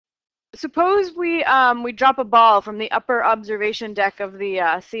suppose we drop a ball from the upper observation deck of the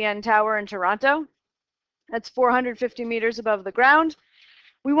CN Tower in Toronto. That's 450 meters above the ground.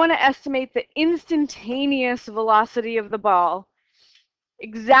 We want to estimate the instantaneous velocity of the ball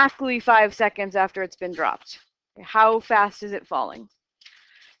exactly 5 seconds after it's been dropped. How fast is it falling?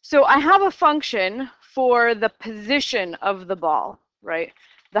 So I have a function for the position of the ball, right?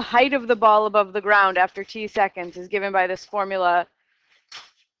 The height of the ball above the ground after t seconds is given by this formula,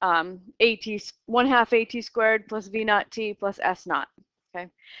 AT, 1/2 AT squared plus V naught T plus S naught. Okay.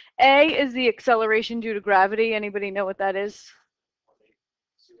 A is the acceleration due to gravity. Anybody know what that is?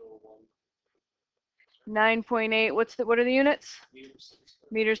 9.8. What are the units?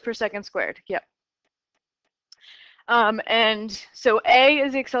 Meters per second squared. Yep. And so A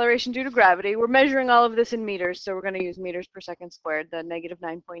is the acceleration due to gravity. We're measuring all of this in meters, so we're going to use meters per second squared, the negative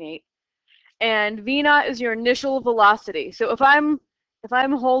 9.8. And V naught is your initial velocity. So if I'm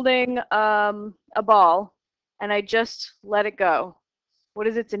holding a ball and I just let it go, what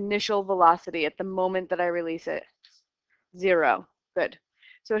is its initial velocity at the moment that I release it? 0. Good.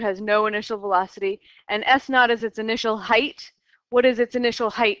 So it has no initial velocity. And S naught is its initial height. What is its initial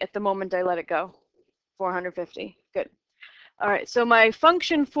height at the moment I let it go? 450. Good. All right, so my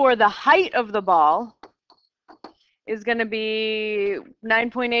function for the height of the ball is going to be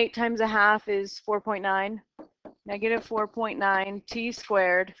 9.8 times a half is 4.9, negative 4.9 t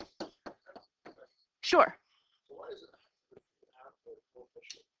squared. Sure.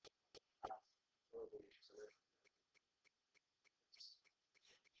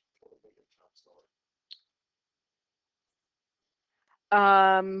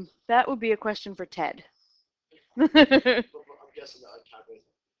 That would be a question for Ted.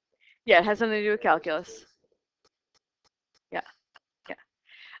 Yeah, it has something to do with calculus. Yeah, yeah.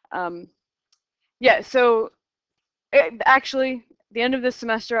 Yeah, so actually, the end of this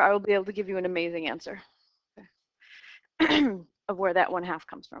semester, I will be able to give you an amazing answer of where that 1/2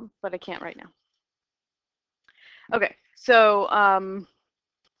 comes from, but I can't right now. Okay, so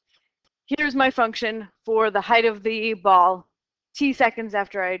here's my function for the height of the ball t seconds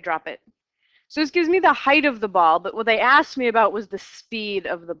after I drop it. So this gives me the height of the ball, but what they asked me about was the speed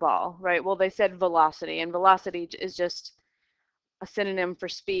of the ball, right? Well, they said velocity, and velocity is just a synonym for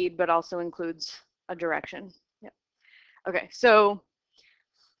speed, but also includes a direction. Yep. Okay, so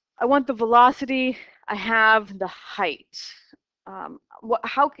I want the velocity. I have the height.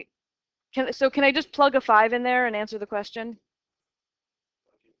 How can I just plug a 5 in there and answer the question?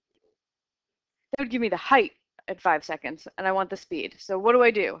 That would give me the height at 5 seconds, and I want the speed. So what do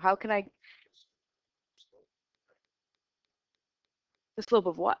I do? How can I? The slope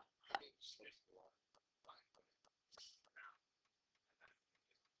of what?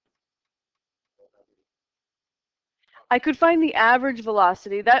 I could find the average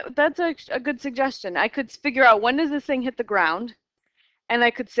velocity. That's a good suggestion. I could figure out when does this thing hit the ground, and I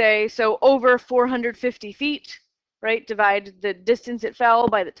could say, so over 450 feet, right, divide the distance it fell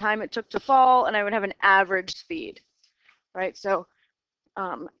by the time it took to fall, and I would have an average speed, right? So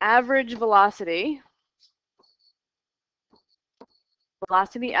average velocity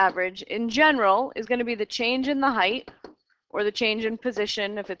average in general is going to be the change in the height or the change in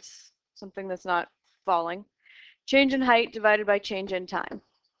position if it's something that's not falling. Change in height divided by change in time.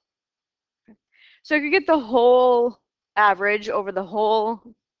 So I could get the whole average over the whole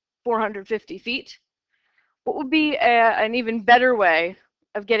 450 feet. What would be an even better way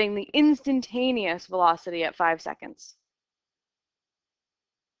of getting the instantaneous velocity at 5 seconds?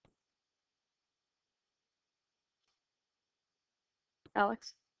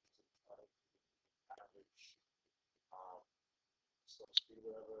 Alex?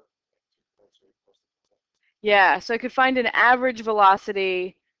 Yeah, so I could find an average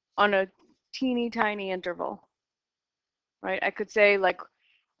velocity on a teeny tiny interval, right? I could say like,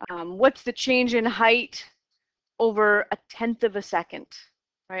 what's the change in height over 1/10 of a second,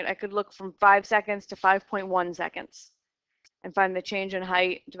 right? I could look from 5 seconds to 5.1 seconds and find the change in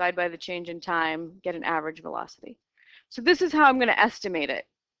height, divide by the change in time, get an average velocity. So this is how I'm going to estimate it.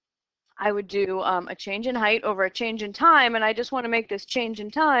 I would do a change in height over a change in time, and I just want to make this change in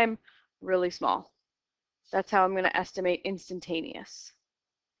time really small. That's how I'm going to estimate instantaneous.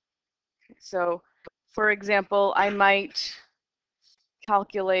 So, for example, I might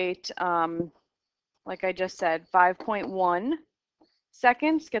calculate, like I just said, 5.1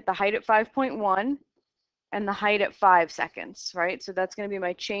 seconds, get the height at 5.1 and the height at 5 seconds, right? So that's going to be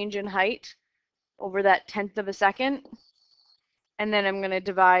my change in height over that 1/10 of a second. And then I'm going to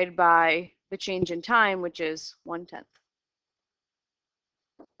divide by the change in time, which is 1/10.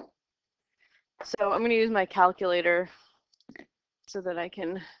 So I'm going to use my calculator so that I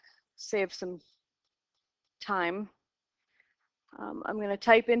can save some time. I'm going to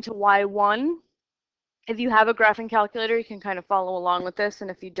type into Y1. If you have a graphing calculator, you can kind of follow along with this. And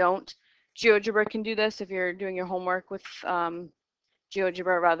if you don't, GeoGebra can do this if you're doing your homework with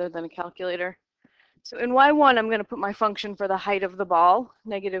GeoGebra rather than a calculator. So in Y1, I'm going to put my function for the height of the ball,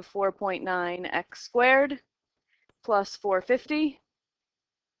 negative 4.9 x squared plus 450.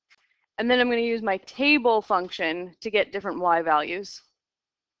 And then I'm going to use my table function to get different y values.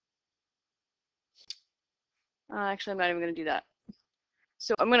 Actually, I'm not even going to do that.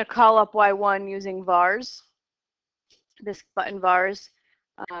 So I'm going to call up Y1 using vars, this button vars.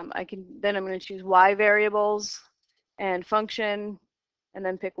 Then I'm going to choose y variables and function, and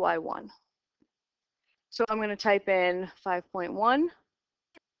then pick Y1. So I'm going to type in 5.1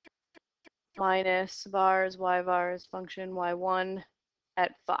 minus vars, y vars, function Y1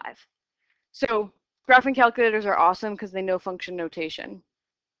 at 5. So graphing calculators are awesome because they know function notation.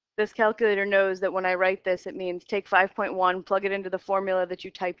 This calculator knows that when I write this, it means take 5.1, plug it into the formula that you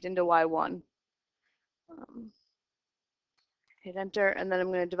typed into Y1. Hit enter, and then I'm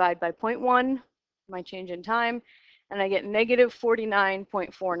going to divide by 0.1, my change in time, and I get negative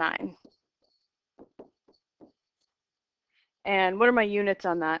 49.49. And what are my units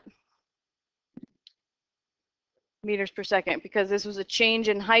on that? Meters per second, because this was a change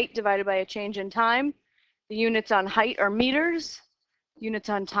in height divided by a change in time. The units on height are meters. Units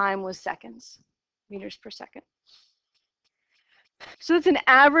on time was seconds, meters per second. So it's an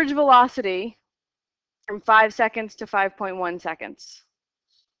average velocity from 5 seconds to 5.1 seconds,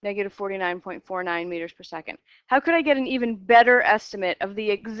 negative 49.49 meters per second. How could I get an even better estimate of the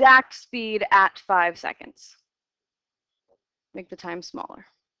exact speed at 5 seconds? Make the time smaller.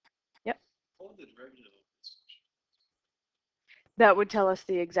 Yep. That would tell us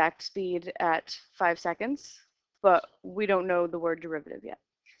the exact speed at 5 seconds, but we don't know the word derivative yet.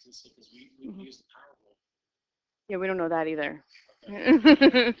 Yeah, we don't know that either.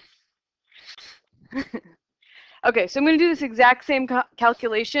 Okay, so I'm going to do this exact same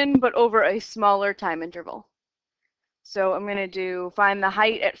calculation, but over a smaller time interval. So I'm going to find the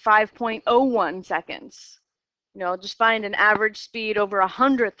height at 5.01 seconds. I'll just find an average speed over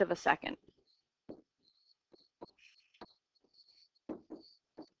 100th of a second.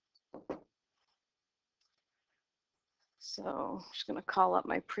 So I'm just going to call up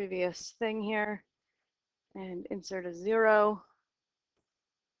my previous thing here and insert a 0.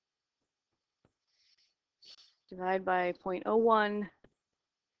 Divide by 0.01,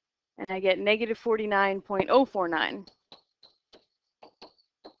 and I get negative 49.049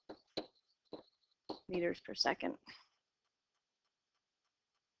 meters per second.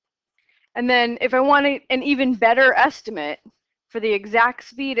 And then if I want an even better estimate for the exact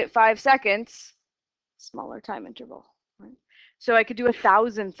speed at 5 seconds, smaller time interval. Right? So I could do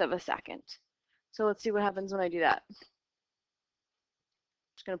 1,000th of a second. So let's see what happens when I do that.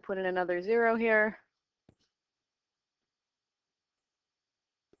 Just going to put in another 0 here.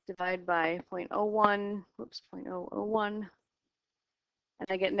 Divide by 0.01, whoops, 0.001, and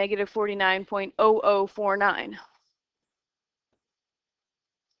I get negative 49.0049.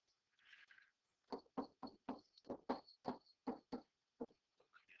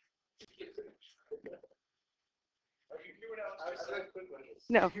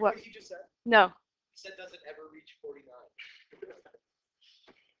 No, what? No. You said doesn't ever reach 49.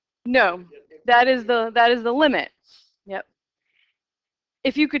 No, that is the limit. Yep.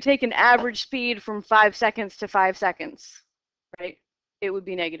 If you could take an average speed from 5 seconds to 5 seconds, right, it would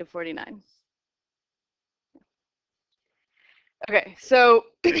be negative 49. Okay, so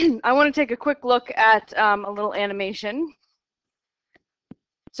I want to take a quick look at a little animation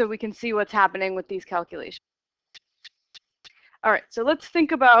so we can see what's happening with these calculations. All right, so let's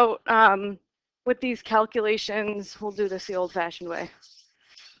think about with these calculations, we'll do this the old-fashioned way.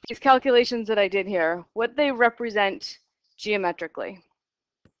 These calculations that I did here, what they represent geometrically.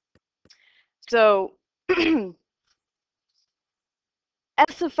 So S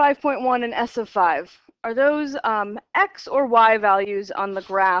of 5.1 and S of 5, are those X or Y values on the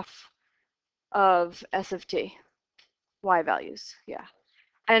graph of S of t? Y values, yeah.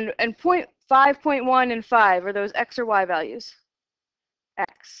 And 5.1 and 5, are those X or Y values?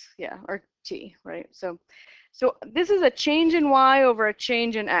 X, yeah, or t, right? So this is a change in Y over a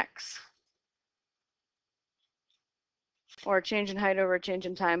change in X. Or a change in height over a change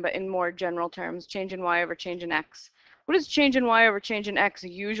in time, but in more general terms, change in Y over change in X. What is change in Y over change in X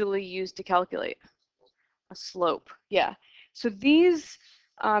usually used to calculate? A slope, yeah. So these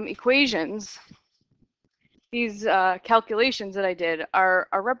equations, these calculations that I did are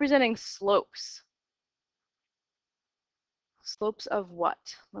representing slopes. Slopes of what?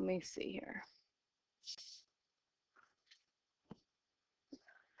 Let me see here.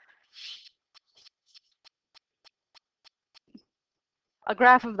 A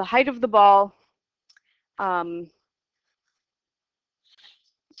graph of the height of the ball at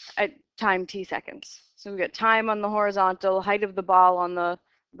time t seconds. So we got time on the horizontal, height of the ball on the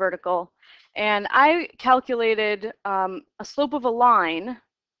vertical. And I calculated a slope of a line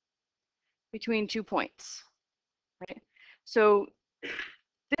between 2 points. Right? So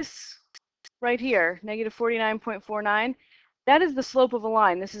this right here, negative 49.49, that is the slope of a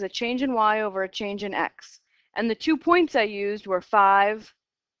line. This is a change in y over a change in x. And the 2 points I used were 5,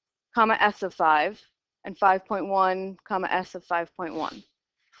 comma s of 5, and 5.1, comma s of 5.1.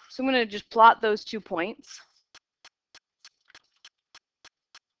 So I'm going to just plot those 2 points.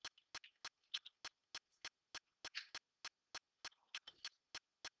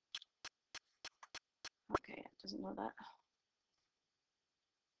 Okay, it doesn't know that.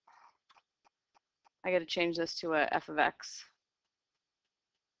 I got to change this to a f of x.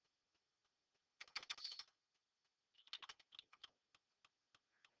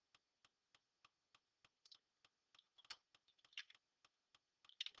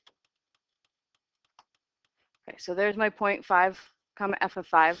 Okay, so there's my point 5, comma f of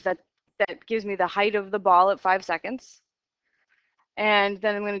 5. That gives me the height of the ball at 5 seconds. And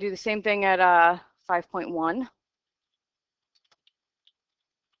then I'm going to do the same thing at 5.1.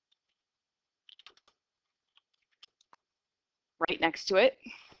 Right next to it.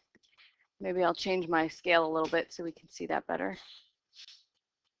 Maybe I'll change my scale a little bit so we can see that better.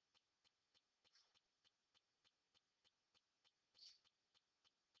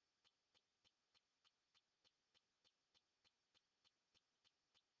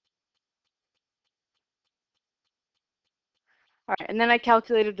 All right, and then I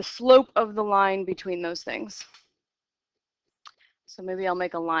calculated the slope of the line between those things. So maybe I'll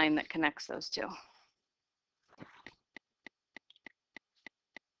make a line that connects those two.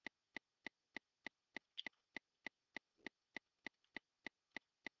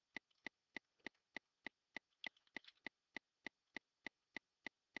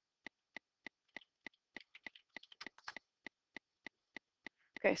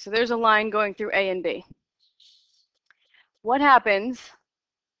 Okay, so there's a line going through A and B. What happens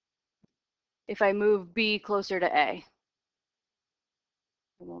if I move B closer to A?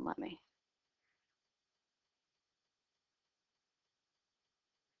 It won't let me.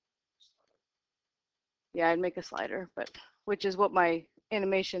 Yeah, I'd make a slider, but which is what my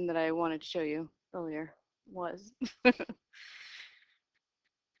animation that I wanted to show you earlier was.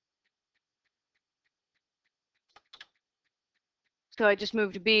 So I just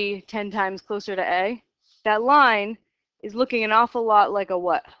moved B 10 times closer to A. That line is looking an awful lot like a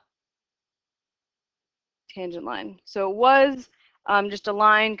what? Tangent line. So it was just a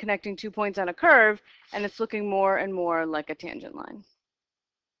line connecting 2 points on a curve, and it's looking more and more like a tangent line.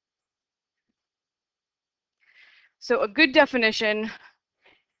 So a good definition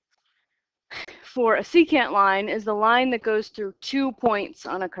for a secant line is the line that goes through 2 points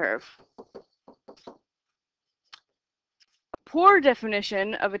on a curve. A poor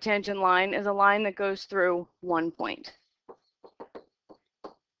definition of a tangent line is a line that goes through 1 point.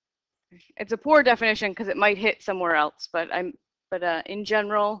 It's a poor definition because it might hit somewhere else, but in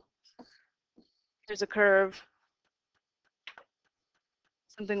general, there's a curve.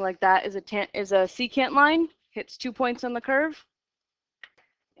 Something like that is a secant line, hits 2 points on the curve,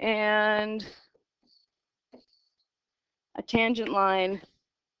 and a tangent line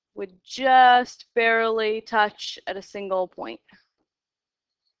would just barely touch at a single point.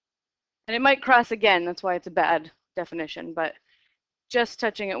 And it might cross again, that's why it's a bad definition, but just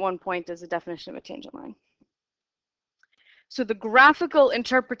touching at 1 point is a definition of a tangent line. So the graphical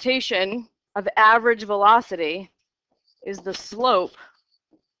interpretation of average velocity is the slope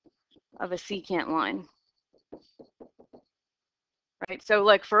of a secant line. Right, so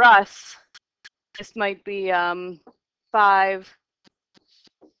like for us, this might be 5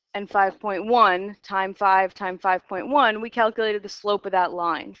 and 5.1 times 5 times 5.1. We calculated the slope of that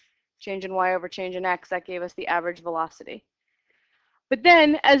line. Change in y over change in x, that gave us the average velocity. But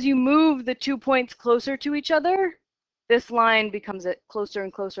then as you move the 2 points closer to each other, this line becomes closer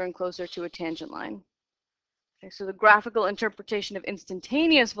and closer and closer to a tangent line. Okay, so the graphical interpretation of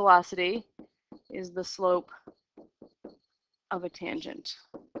instantaneous velocity is the slope of a tangent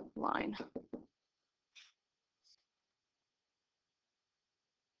line.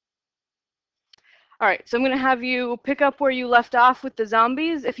 All right, so I'm going to have you pick up where you left off with the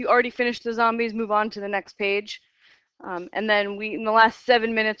zombies. If you already finished the zombies, move on to the next page. And then in the last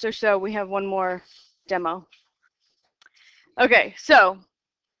 7 minutes or so, we have one more demo. Okay, so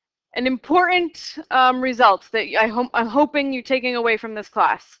an important result that I'm hoping you're taking away from this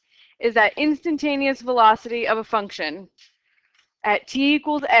class is that instantaneous velocity of a function at t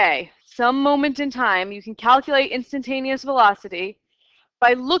equals a, some moment in time, you can calculate instantaneous velocity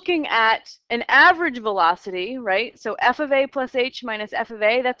by looking at an average velocity, right? So f of a plus h minus f of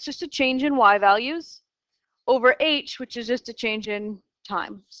a, that's just a change in y values, over h, which is just a change in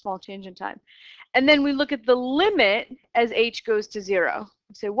time, small change in time. And then we look at the limit as h goes to 0.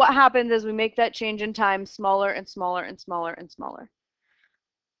 So what happens as we make that change in time smaller and smaller and smaller and smaller?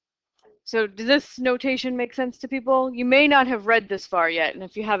 So does this notation make sense to people? You may not have read this far yet, and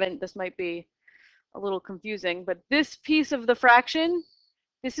if you haven't, this might be a little confusing, but this piece of the fraction,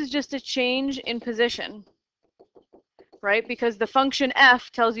 this is just a change in position, right? Because the function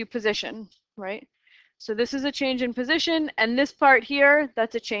f tells you position, right? So this is a change in position, and this part here,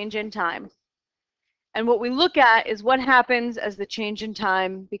 that's a change in time. And what we look at is what happens as the change in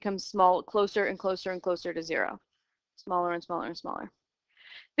time becomes small, closer and closer and closer to 0. Smaller and smaller and smaller.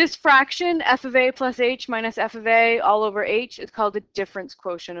 This fraction, f of a plus h minus f of a all over h, is called the difference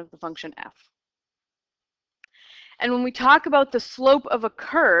quotient of the function f. And when we talk about the slope of a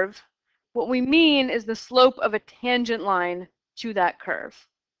curve, what we mean is the slope of a tangent line to that curve.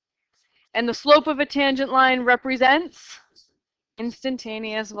 And the slope of a tangent line represents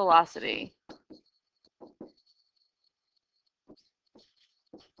instantaneous velocity.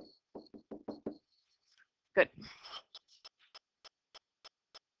 Good.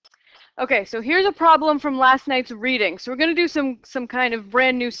 Okay, so here's a problem from last night's reading. So we're going to do some kind of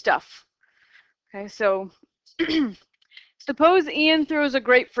brand new stuff. Okay, so suppose Ian throws a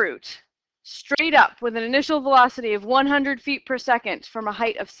grapefruit straight up with an initial velocity of 100 feet per second from a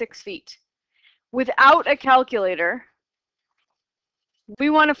height of 6 feet. Without a calculator, we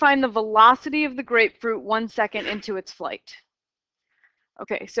want to find the velocity of the grapefruit 1 second into its flight.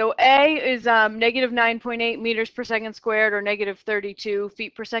 Okay, so A is negative 9.8 meters per second squared, or negative 32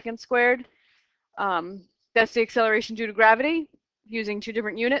 feet per second squared. That's the acceleration due to gravity, using 2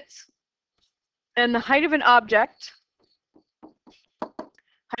 different units. And the height of an object,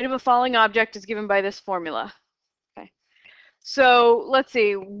 height of a falling object, is given by this formula. Okay, so let's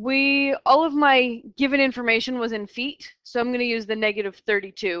see, all of my given information was in feet, so I'm going to use the negative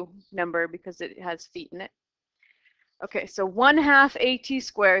 32 number because it has feet in it. Okay, so 1/2 at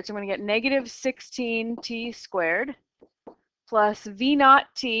squared, so I'm going to get negative 16t squared plus v naught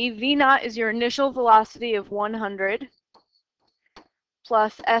t. V naught is your initial velocity of 100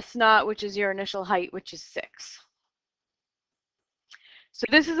 plus s naught, which is your initial height, which is 6. So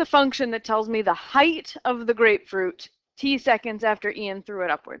this is a function that tells me the height of the grapefruit t seconds after Ian threw it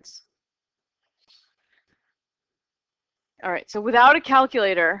upwards. All right, so without a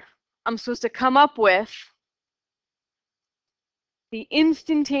calculator, I'm supposed to come up with the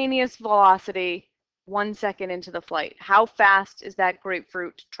instantaneous velocity 1 second into the flight. How fast is that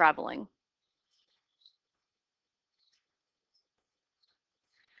grapefruit traveling?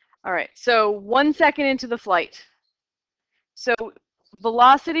 All right, so 1 second into the flight. So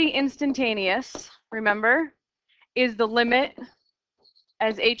velocity instantaneous, remember, is the limit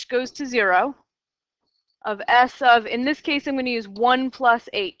as h goes to 0 of s of, in this case, I'm going to use 1 plus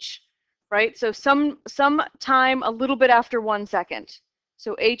h, right? So some time a little bit after 1 second.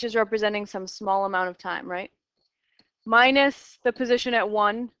 So h is representing some small amount of time, right? Minus the position at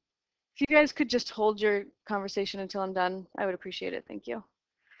 1. If you guys could just hold your conversation until I'm done, I would appreciate it. Thank you.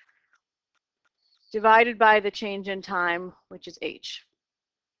 Divided by the change in time, which is h.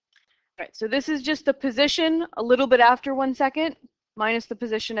 All right, so this is just the position a little bit after 1 second, minus the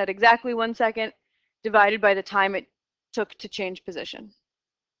position at exactly 1 second, divided by the time it took to change position.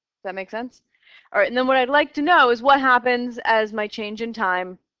 Does that make sense? All right, and then what I'd like to know is what happens as my change in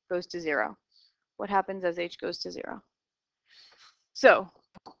time goes to 0. What happens as h goes to 0? So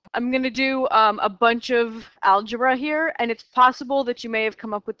I'm going to do a bunch of algebra here, and it's possible that you may have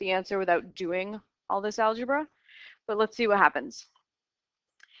come up with the answer without doing all this algebra, but let's see what happens.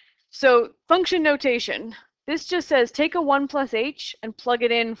 So function notation, this just says take a 1 plus h and plug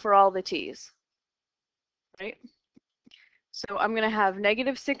it in for all the t's, right? So I'm going to have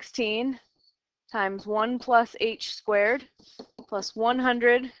negative 16 times 1 plus h squared plus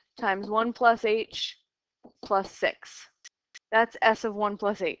 100 times 1 plus h plus 6. That's s of 1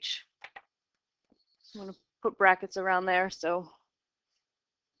 plus h. I'm going to put brackets around there, so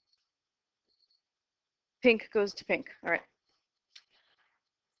pink goes to pink. All right.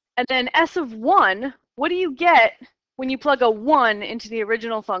 And then s of 1, what do you get when you plug a 1 into the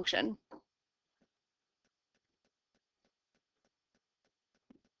original function?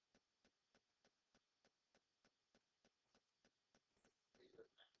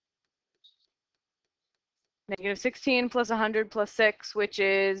 Negative 16 plus 100 plus 6, which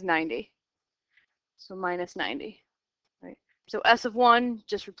is 90. So minus 90. Right? So S of 1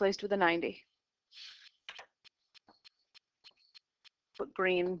 just replaced with a 90. Put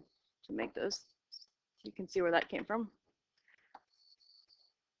green to make those. You can see where that came from.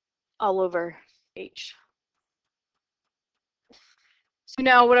 All over H. So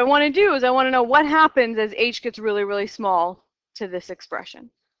now what I want to do is I want to know what happens as H gets really, really small to this expression.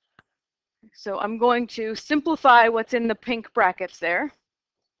 So I'm going to simplify what's in the pink brackets there.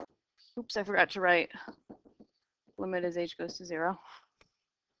 Oops, I forgot to write limit as H goes to 0.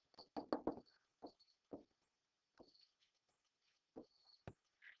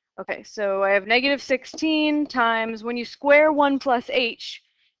 Okay, so I have negative 16 times, when you square 1 plus H,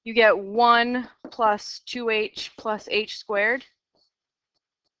 you get 1 plus 2H plus H squared.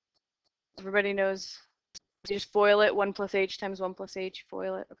 Everybody knows, you just FOIL it, 1 plus H times 1 plus H,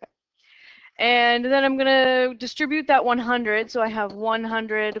 FOIL it, okay. And then I'm going to distribute that 100, so I have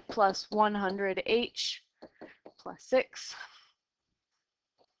 100 plus 100H plus 6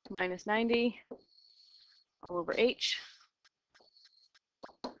 minus 90 all over H.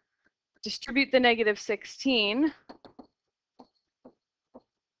 Distribute the negative 16,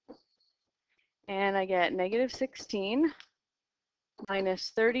 and I get negative 16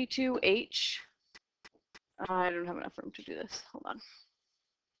 minus 32H. I don't have enough room to do this. Hold on.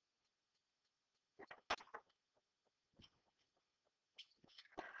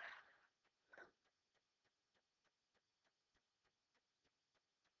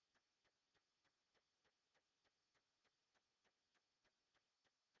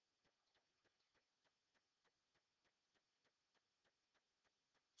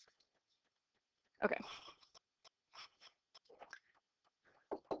 Okay.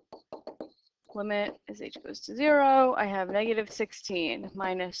 Limit as H goes to 0. I have negative 16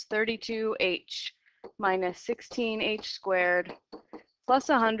 minus 32H minus 16H squared plus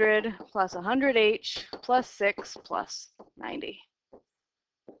 100 plus 100H plus 6 plus 90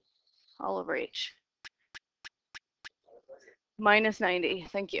 all over H. Minus 90.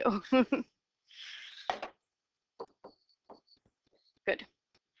 Thank you. Good.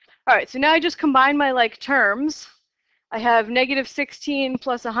 All right, so now I just combine my like terms. I have negative 16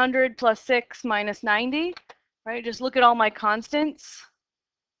 plus 100 plus 6 minus 90, right? Just look at all my constants.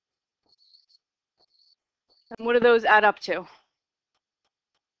 And what do those add up to?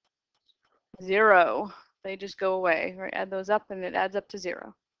 0. They just go away, right? Add those up and it adds up to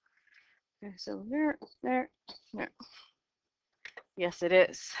 0. Okay, so there. Yes, it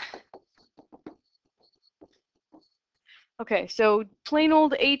is. Okay, so plain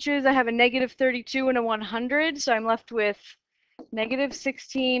old H's, I have a negative 32 and a 100, so I'm left with negative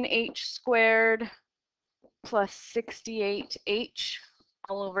 16H squared plus 68H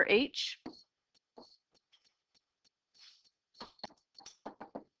all over H.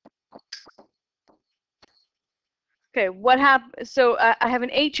 Okay, what happens? So I have an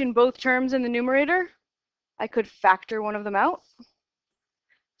H in both terms in the numerator. I could factor one of them out.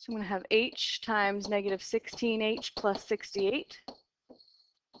 So I'm going to have H times negative 16H plus 68.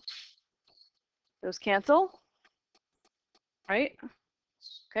 Those cancel, right?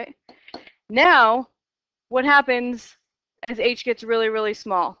 Okay. Now, what happens as H gets really, really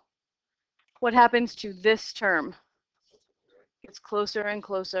small? What happens to this term? It gets closer and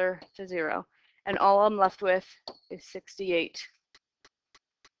closer to 0. And all I'm left with is 68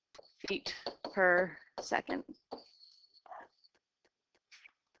 feet per second.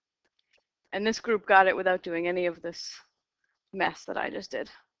 And this group got it without doing any of this mess that I just did.